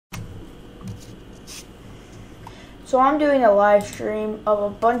So I'm doing a live stream of a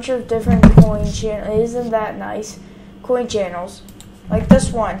bunch of different coin channels. Isn't that nice? Coin channels. Like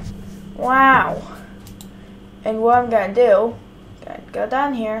this one. Wow. And what I'm going to do, go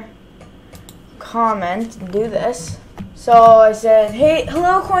down here, comment, and do this. So I said, hey,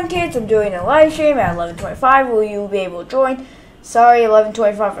 hello coin kids, I'm doing a live stream at 11:25. Will you be able to join? Sorry,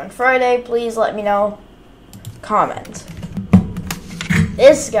 11:25 on Friday. Please let me know. Comment.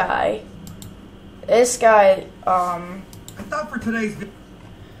 This guy, I thought for today's video.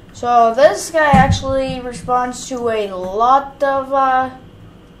 So this guy actually responds to a lot of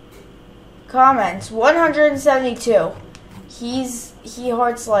comments. 172. He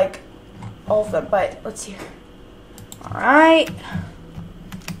hearts like all of them, but let's see. Alright.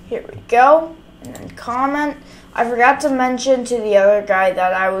 Here we go. And then comment. I forgot to mention to the other guy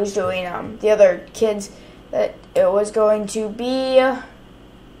that I was doing the other kids that it was going to be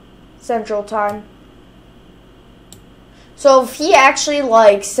Central Time. So if he actually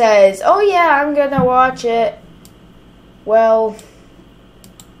like says, "Oh yeah, I'm gonna watch it," well,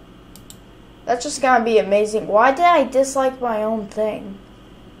 that's just gonna be amazing. Why did I dislike my own thing?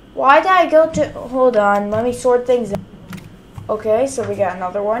 Why did I go to? Hold on, let me sort things out. Okay, so we got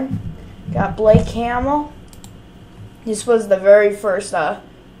another one. Got Blake Hamill. This was the very first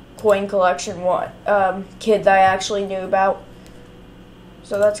coin collection kid that I actually knew about.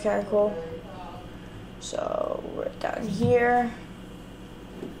 So that's kind of cool. So we're down here.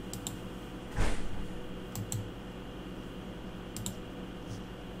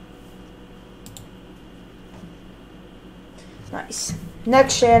 Nice.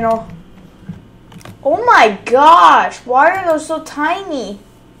 Next channel. Oh my gosh, why are those so tiny?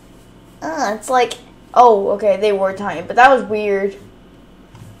 It's like, oh, okay, they were tiny, but that was weird.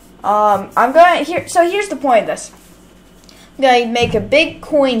 So here's the point of this. I'm gonna make a big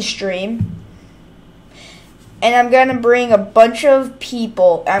coin stream, and I'm gonna bring a bunch of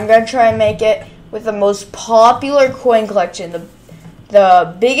people. I'm gonna try and make it with the most popular coin collection,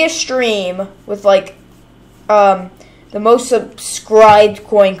 the biggest stream with like the most subscribed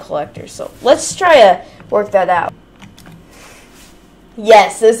coin collectors. So let's try to work that out.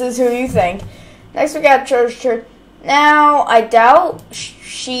 Yes, this is who you think. Next we got Church. Now I doubt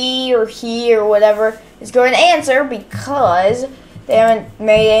she or he or whatever is going to answer because they haven't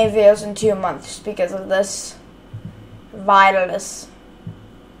made any videos in 2 months because of this virus.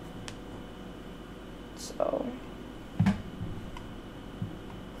 So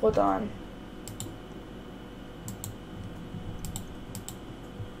hold on.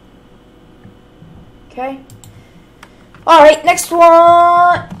 Okay. All right, next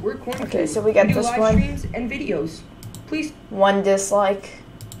one. Okay, so we got this one. Streams and videos. Please. One dislike.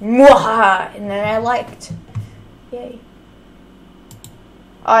 Mwahaha! And then I liked. Yay.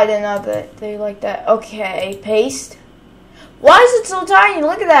 Oh, I didn't know that they liked that. Okay, paste. Why is it so tiny?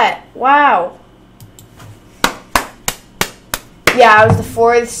 Look at that. Wow. Yeah, I was the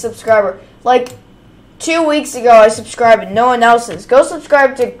 4th subscriber. Like 2 weeks ago, I subscribed and no one else is. Go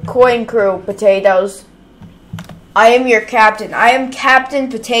subscribe to Coin Crew Potatoes. I am your captain. I am Captain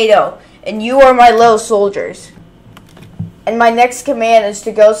Potato, and you are my little soldiers. And my next command is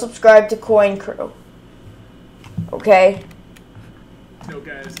to go subscribe to Coin Crew. Okay? So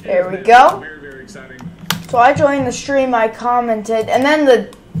guys, there we go. Very, very exciting. So I joined the stream, I commented, and then the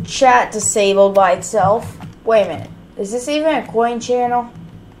chat disabled by itself. Wait a minute. Is this even a coin channel?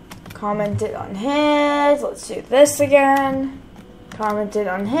 Commented on his. Let's do this again. Commented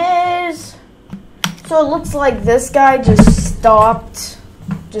on his. So it looks like this guy just stopped,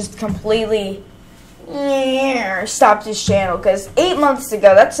 just completely stopped his channel. Because 8 months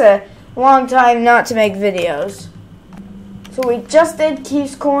ago, that's a long time not to make videos. So we just did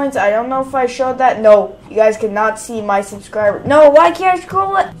Keith's Coins. I don't know if I showed that. No, you guys cannot see my subscriber. No, why can't I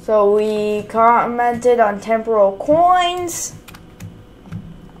scroll it? So we commented on temporal coins.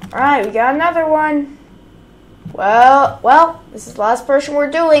 Alright, we got another one. Well, this is the last person we're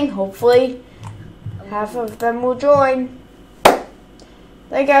doing. Hopefully, half of them will join.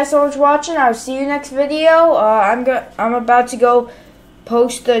 Thank you guys so much for watching. I'll see you next video. I'm about to go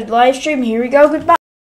post the live stream. Here we go. Goodbye.